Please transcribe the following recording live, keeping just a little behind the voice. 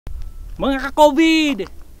Mga ka-COVID,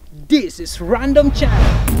 this is Random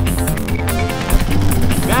Channel.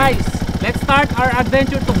 Guys, let's start our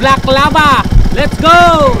adventure to Black Lava. Let's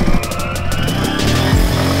go!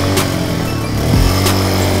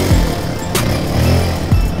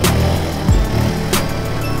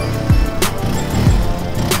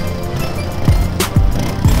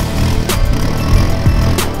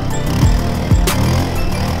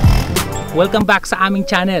 Welcome back sa aming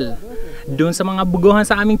channel. Doon sa mga buguhan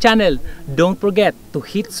sa aming channel, don't forget to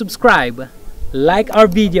hit subscribe, like our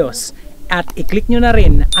videos, at i-click nyo na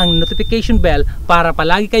rin ang notification bell para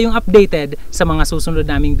palagi kayong updated sa mga susunod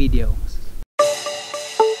naming video.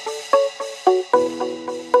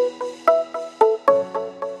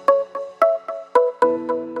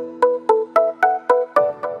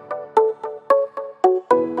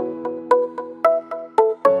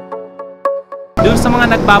 Doon sa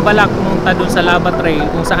mga nagbabalak pumunta doon sa Lava Trail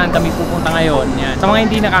kung saan kami pupunta ngayon, yan. Sa mga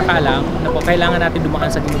hindi nakakaalam, na po, kailangan natin dumaan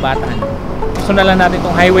sa ginubatan. Gusto na lang natin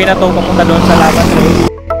itong highway na to papunta doon sa Lava Trail.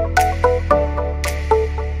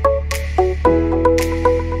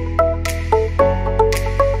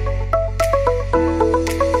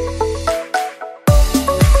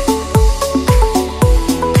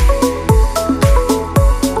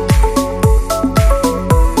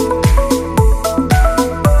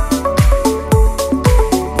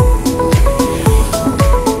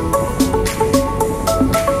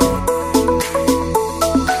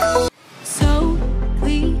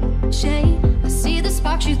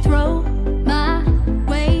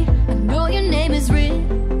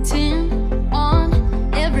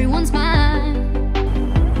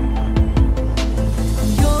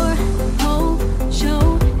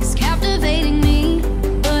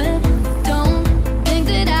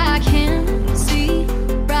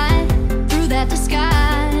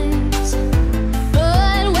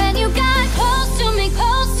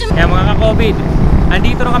 Kaya mga ka-COVID,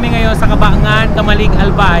 andito na kami ngayon sa Kabangan, Kamalig,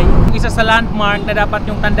 Albay. Isa sa landmark na dapat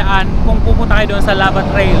yung tandaan kung pupunta kayo doon sa Lava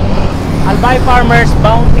Trail. Albay Farmers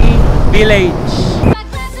Bounty Village.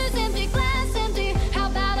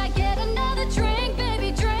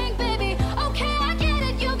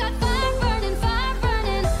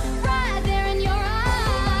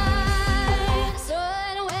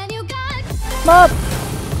 Map!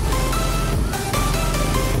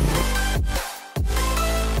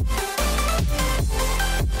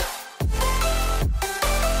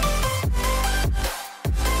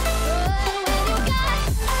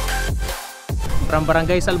 From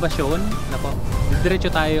Barangay Salvacion,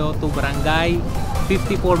 diretso tayo to Barangay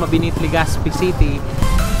 54 Mabinit, Legazpi City.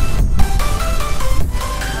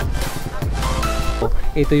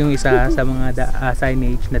 Ito yung isa sa mga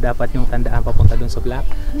signage na dapat yung tandaan papunta dun sa Black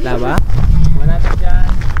Lava. Kuha natin dyan.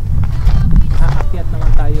 Aakyat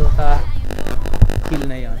naman tayo sa hill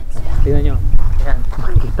na yon. Tingnan nyo. Ayan,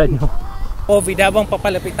 makikita nyo. COVID, habang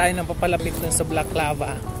papalapit tayo ng papalapit dun sa Black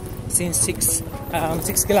Lava. Since 6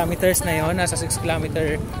 kilometers na yon, nasa 6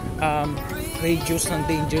 kilometer radius ng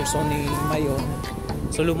danger zone ni Mayon.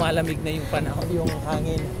 So lumalamig na yung panahon, yung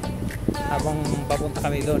hangin habang papunta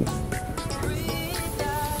kami doon.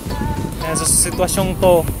 Sa sitwasyong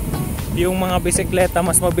to, yung mga bisikleta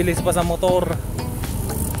mas mabilis pa sa motor.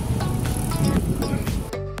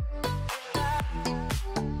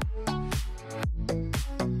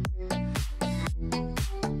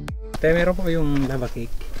 Tayo, meron po yung lava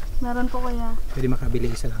cake. Meron po kuya. Pwede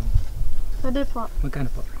makabili isa lang. Pwede po.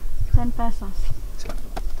 Magkano po? 10 pesos.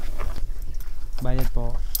 Bayad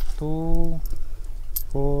po. 2,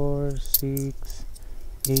 4, 6,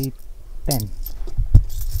 8, 10.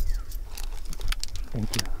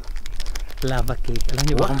 Thank you. Lava cake. Alam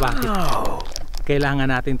niyo ba kung bakit?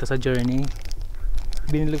 Kailangan natin to sa journey.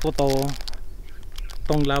 Binili ko tong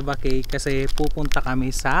lava cake kasi pupunta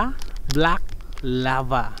kami sa Black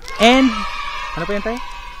Lava. And ano pa yun tayo?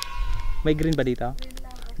 May green ba dito?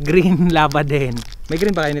 Green lava din. May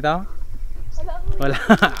green ba kayo nito? Wala.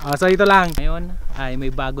 So ito lang. Ngayon ay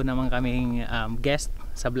may bago naman kaming guest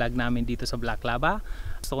sa vlog namin dito sa Black Lava.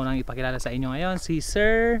 Gusto ko nang ipakilala sa inyo ngayon si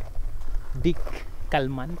Sir Dick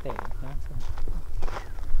Calmante.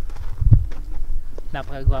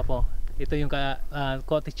 Napakagwapo. Ito yung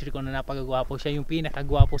co-teacher ko na napakagwapo. Siya yung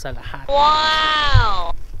pinakagwapo sa lahat.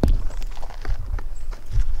 Wow!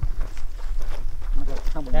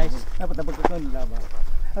 Guys, dapat ko yung lava.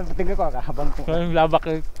 Tingnan ko habang ko. Yung lava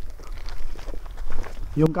cake.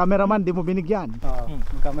 Yung cameraman di mo binigyan. Oo,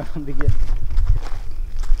 yung cameraman bigyan.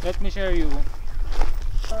 Let me share you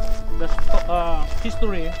the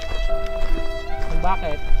history kung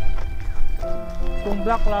bakit kung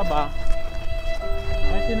Black Lava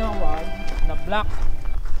ay tinawag na Black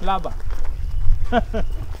Lava.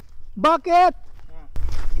 Bakit?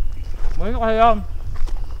 Muli ko kayo.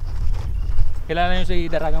 Kilala nyo si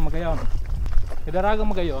Daragang Magayon. Si Daragang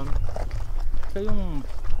Magayon, siya yung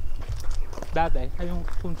dati, siya yung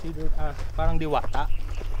considered as parang diwata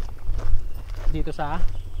dito sa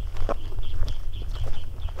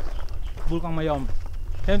Bulkang Mayon.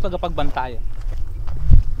 Siya yung tagapagbantay.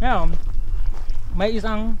 Ngayon, may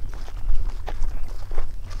isang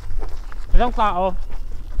tao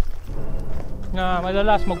na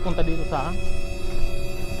madalas magpunta dito sa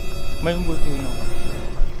Mayon Volcano.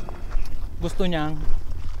 Gusto niyang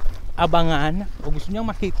abangan o gusto niyang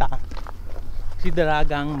makita si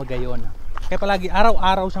Daragang Magayon. Kaya palagi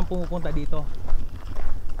araw-araw siyang pumupunta dito.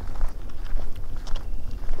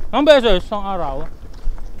 Ang beses ng araw,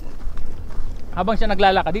 habang siya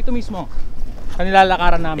naglalakad dito mismo sa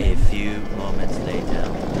nilalakaran namin, A few moments later.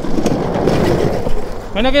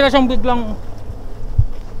 may nakita siyang biglang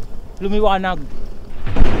lumiwanag.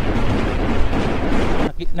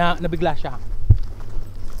 Nabigla siya.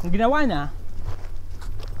 Ang ginawa niya,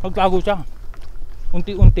 magtago siya.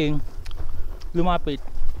 Unti-unting lumapit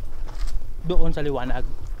doon sa liwanag.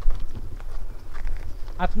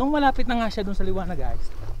 At nung malapit na nga siya doon sa liwanag, guys,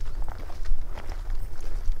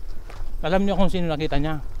 alam niyo kung sino nakita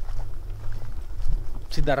niya?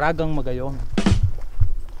 Si Daragang Magayon.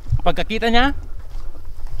 Pagkakita niya,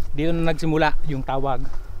 dito na nagsimula yung tawag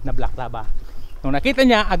na Black Lava. Nung nakita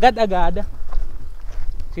niya, agad-agad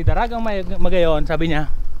si Daragang Magayon, sabi niya,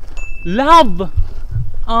 "Love!"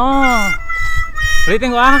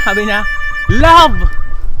 Ulitin ko sabi niya, "Love!"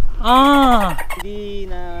 Hindi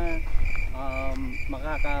na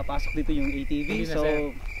makakapasok dito yung ATV. Hindi na, So,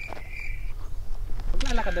 sir.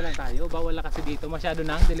 Maglalakad na lang tayo. Bawal na kasi dito. Masyado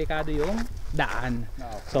nang delikado yung daan.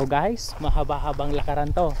 So guys, mahaba-habang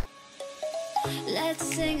lakaran to. Let's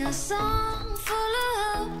sing a song full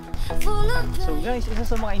of hope, full of so guys, isa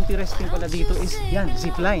sa mga interesting pala dito is yan,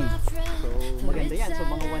 zipline. So, maganda yan. So,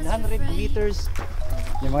 mga 100 meters.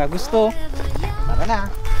 Yung mga gusto, tara na.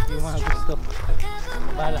 Yung mga gusto,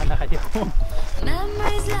 bahala na kayo.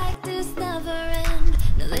 memories like this never end.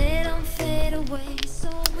 No, they don't fade away.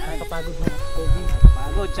 So Nakakapagod na.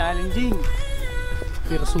 Pagod, challenging.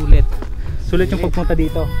 Pero sulit. Sulit yung pagpunta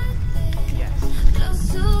dito. Yes.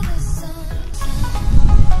 close to the sun.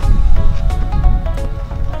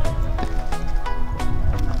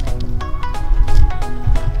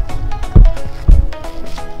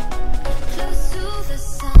 Close to the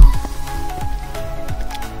sun.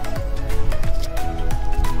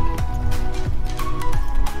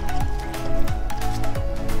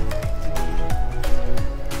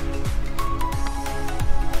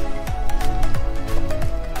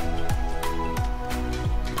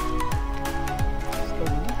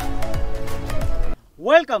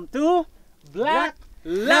 Welcome to Black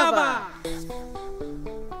Lava!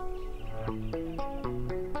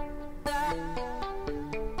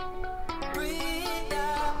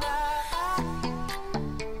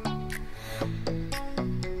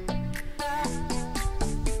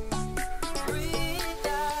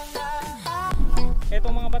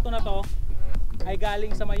 Itong mga bato na to ay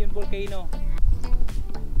galing sa Mayon Volcano.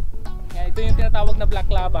 Ito yung tinatawag na Black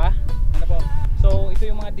Lava. Ano po? So ito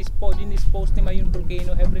yung mga din-dispose ni Mayon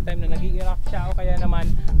Volcano every time na nag-i-erupt siya o kaya naman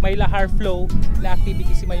may lahar flow na activity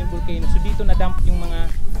si Mayon Volcano. So dito na dump yung mga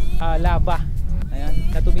lava. Ayan,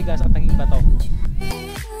 na tumigas at naging bato.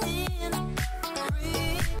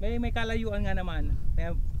 May kalayuan nga naman.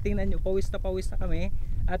 Kaya tingnan nyo, pawis na kami.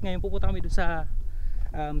 At ngayon pupunta kami doon sa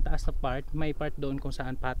taas na part. May part doon kung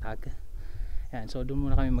saan patag. Yan, so doon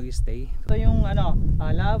muna kami mag-stay. ito yung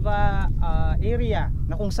lava area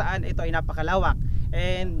na kung saan ito ay napakalawak.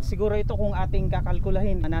 And siguro ito kung ating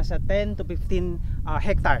kakalkulahin, nasa 10 to 15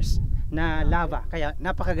 hectares na lava. Kaya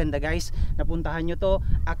napakaganda guys. Napuntahan nyo to.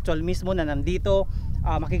 Actual mismo na nandito.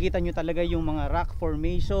 Makikita nyo talaga yung mga rock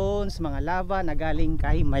formations, mga lava na galing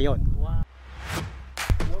kay Mayon. Wow.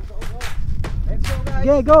 Let's go guys!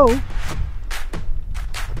 Okay, go!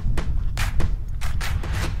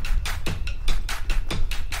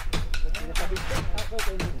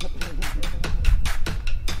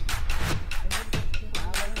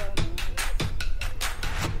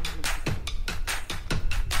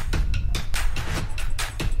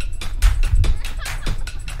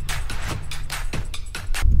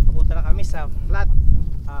 Papunta na kami sa flat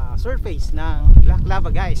surface ng Black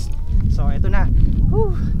Lava guys. So ito na.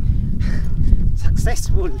 Whew.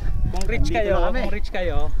 Successful. Kung rich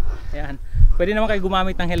kayo, ayan, pwede naman kayo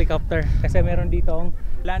gumamit ng helicopter kasi meron ditong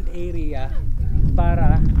land area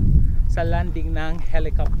para sa landing ng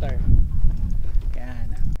helicopter.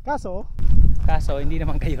 Ayan. Kaso, hindi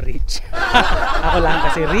naman kayo rich. Ako lang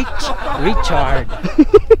kasi Richard.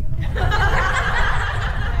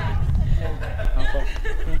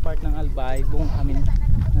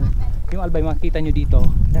 Albay, makikita nyo dito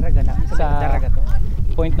Daraga na. Sa- Daraga to.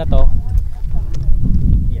 point na to,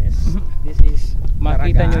 Yes. This is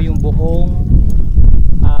makita nyo yung buong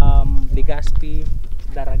Legazpi,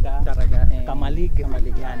 Daraga, Daraga and Kamalig.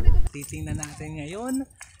 Kamalig. Yan. Titingnan natin ngayon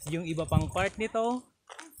yung iba pang part nito.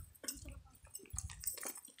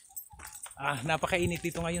 Napakainit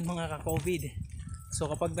dito ngayon mga ka-COVID. So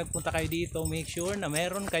kapag nagpunta kayo dito, make sure na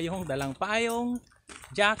meron kayong dalang payong,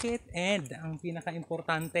 jacket, and ang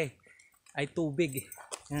pinaka-importante ay tubig.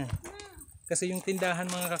 Yan. Kasi yung tindahan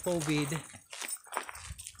mga ka-COVID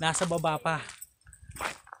nasa baba pa.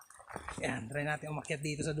 Yan, try natin umakyat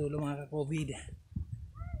dito sa dulo mga ka-COVID.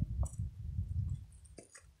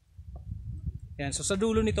 Yan, so sa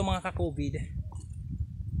dulo nito mga ka-COVID,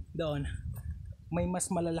 doon may mas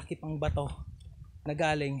malalaki pang bato na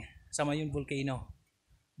galing sa Mayon Volcano.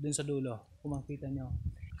 Doon sa dulo, kung makita nyo,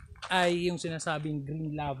 ay yung sinasabing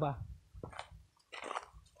green lava.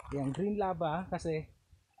 Yan, green lava kasi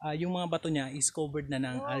yung mga bato niya is covered na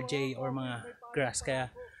ng algae or mga grass, kaya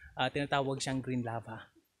tinatawag siyang green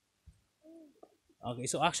lava. Okay,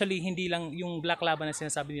 so actually hindi lang yung black lava na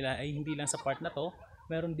sinasabi nila ay hindi lang sa part na to,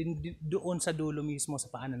 meron din doon sa dulo mismo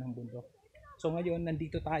sa paanan ng bundok. So ngayon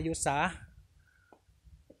nandito tayo sa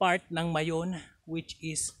part ng Mayon which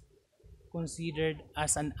is considered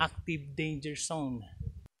as an active danger zone.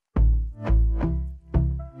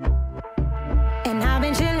 And I've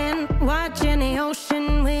been chilling, watching the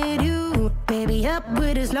ocean with you. Baby up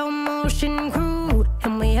with a slow motion crew.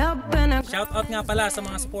 And we up and up. Shout out nga pala sa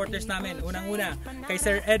mga supporters namin. Unang-una kay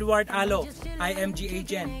Sir Edward Alo, IMG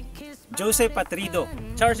agent, Jose Patrido,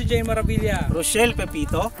 Charles J. Maravilla, Rochelle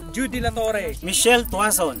Pepito, Judy La Torre, Michelle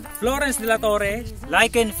Tuazon, Florence De La Torre,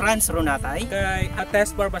 Lycan Franz Runatay, kay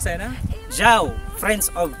Ates Barbacena, Jao,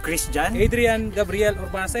 Friends of Christian, Adrian Gabriel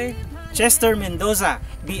Urbase, Chester Mendoza,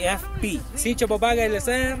 BFP, Sincho Babagay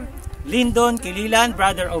Leser. Lyndon Kililan,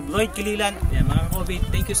 brother of Lloyd Kililan. Yan mga ka-COVID,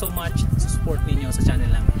 thank you so much sa support ninyo sa channel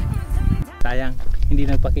namin. Sayang, hindi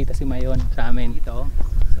nagpakita si Mayon sa amin ito.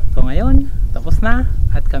 So ngayon, tapos na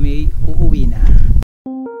at kami uuwi na.